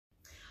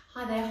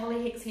Hi there,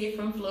 Holly Hicks here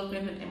from Fluid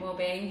Movement and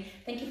Wellbeing.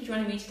 Thank you for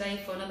joining me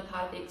today for another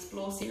part of the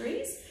Explore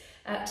series.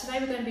 Today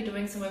we're going to be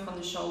doing some work on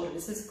the shoulder.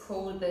 This is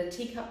called the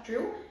teacup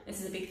drill.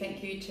 This is a big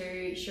thank you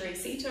to Sheree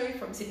Sito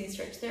from Sydney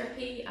Stretch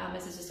Therapy.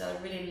 This is just a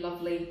really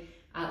lovely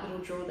little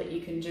drill that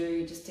you can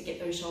do just to get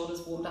those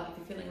shoulders warmed up if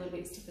you're feeling a little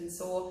bit stiff and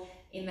sore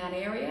in that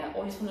area,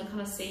 or just want to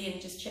kind of see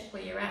and just check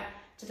where you're at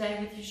today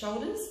with your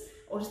shoulders,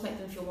 or just make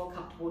them feel more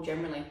comfortable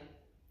generally.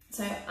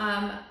 So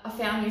I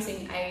found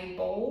using a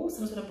ball,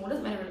 some sort of ball,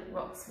 doesn't matter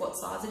what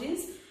size it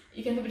is.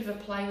 You can have a bit of a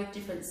play with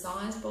different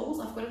size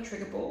balls. I've got a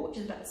trigger ball, which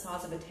is about the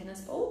size of a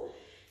tennis ball,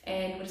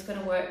 and we're just going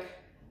to work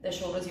the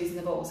shoulders using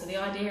the ball. So the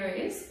idea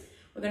is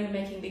we're going to be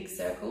making big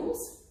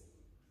circles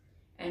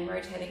and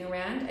rotating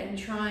around and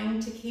trying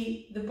to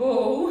keep the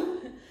ball.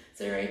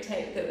 So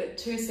rotate the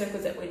 2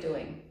 circles that we're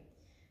doing.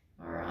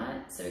 All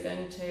right, so we're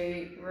going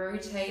to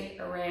rotate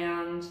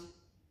around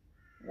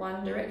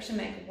one direction,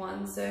 make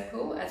 1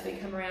 circle. As we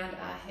come around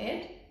our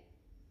head,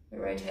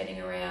 we're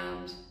rotating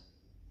around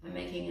and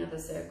making another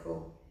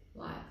circle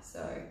like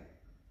so.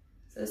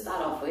 So to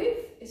start off with,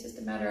 it's just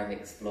a matter of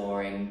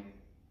exploring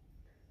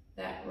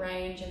that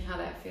range and how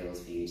that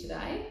feels for you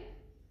today.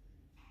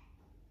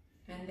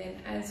 And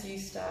then as you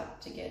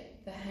start to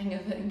get the hang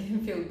of it and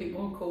can feel a bit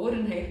more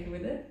coordinated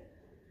with it,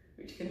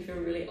 which can feel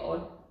really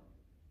odd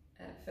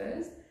at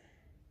first,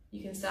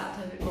 you can start to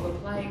have a bit more of a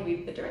play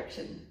with the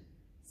direction.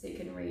 So you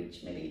can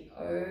reach maybe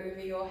over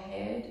your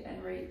head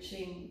and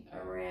reaching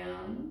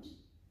around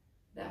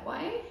that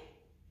way.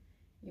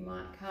 You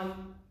might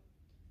come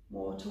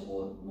more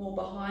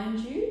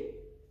behind you.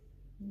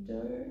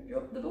 Don't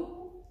drop the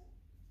ball,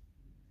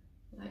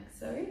 like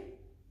so.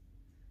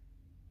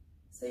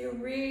 So you're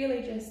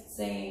really just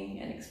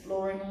seeing and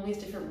exploring all these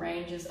different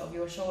ranges of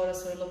your shoulder.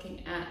 So we're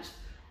looking at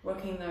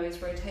working those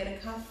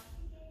rotator cuff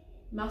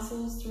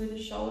muscles through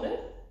the shoulder,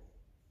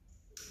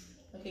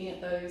 looking at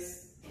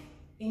those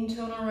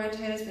internal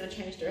rotators. We're going to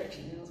change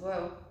direction now as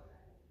well.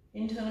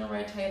 Internal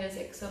rotators,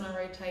 external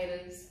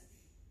rotators,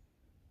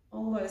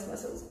 all those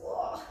muscles.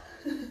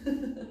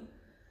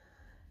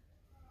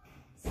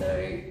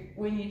 So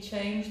when you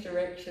change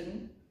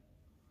direction,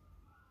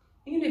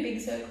 you can do big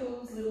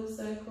circles, little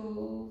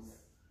circles,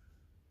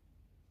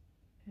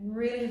 and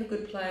really have a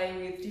good play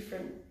with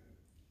different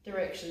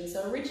directions.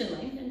 So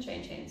originally, and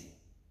change hands.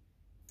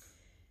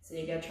 So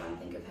you're going to try and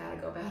think of how to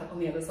go about it on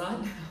the other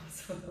side now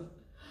as well.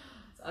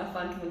 I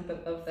find coming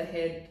above the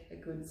head a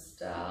good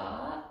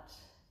start.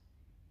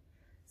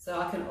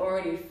 So I can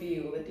already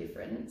feel the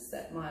difference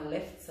that my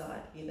left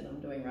side here that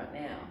I'm doing right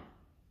now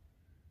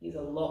is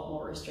a lot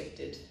more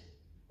restricted.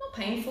 Not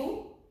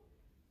painful,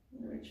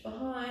 reach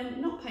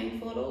behind, not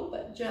painful at all,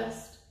 but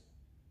just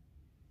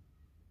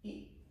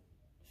it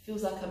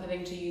feels like I'm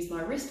having to use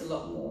my wrist a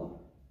lot more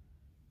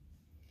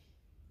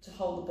to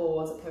hold the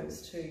ball as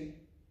opposed to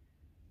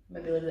the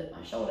mobility that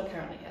my shoulder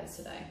currently has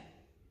today.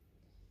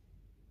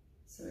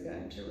 So we're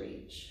going to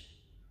reach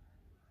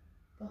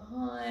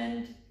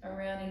behind,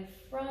 around in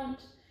front,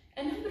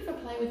 and have a bit of a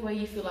play with where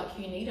you feel like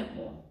you need it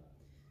more.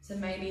 So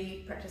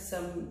maybe practice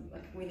some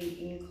like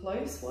really in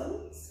close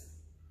ones,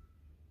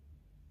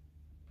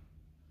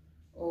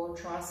 or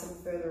try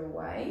some further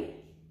away,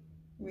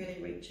 really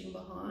reaching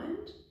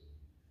behind.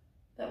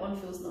 That one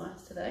feels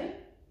nice today.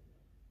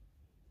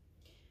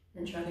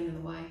 And try the other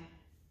way.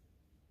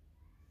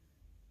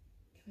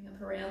 Coming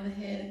up around the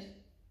head.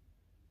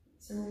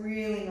 Some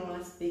really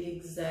nice, big,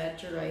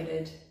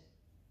 exaggerated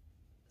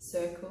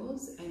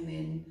circles, and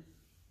then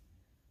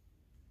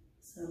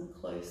some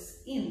close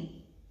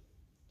in.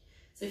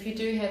 So if you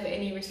do have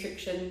any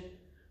restriction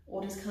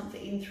or discomfort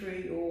in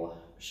through your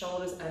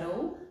shoulders at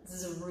all,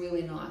 this is a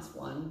really nice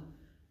one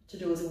to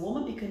do as a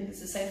warm-up.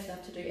 This is safe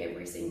enough to do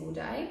every single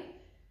day.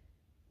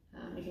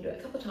 You can do it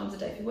a couple of times a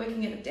day. If you're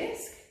working at a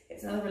desk,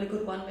 it's another really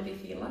good one maybe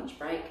for your lunch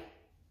break.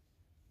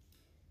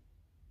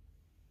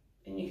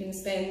 And you can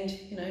spend,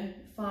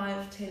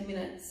 5-10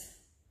 minutes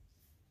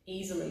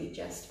easily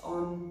just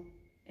on,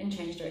 and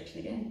change direction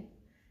again,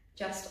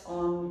 just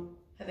on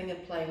having a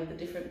play with the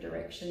different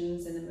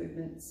directions and the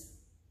movements.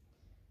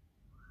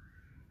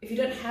 If you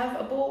don't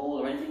have a ball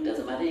or anything,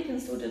 doesn't matter, you can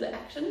still do the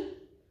action.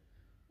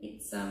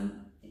 It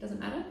doesn't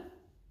matter.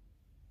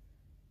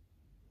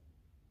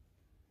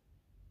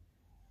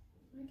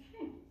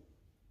 Okay.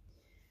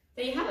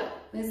 There you have it.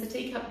 There's the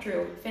teacup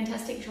drill.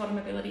 Fantastic shoulder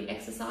mobility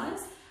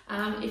exercise.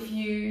 If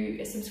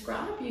you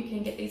subscribe, you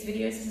can get these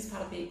videos. This is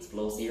part of the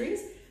Explore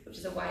series, which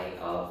is a way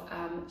of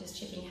just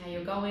checking how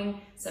you're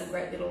going. Some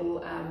great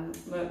little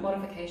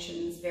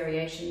modifications,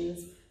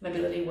 variations,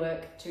 mobility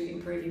work to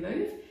improve your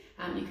move.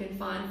 You can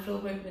find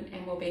Fluid Movement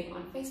and Wellbeing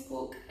on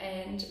Facebook,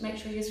 and make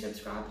sure you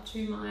subscribe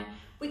to my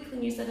weekly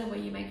newsletter where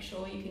you make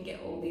sure you can get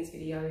all these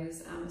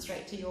videos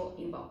straight to your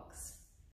inbox.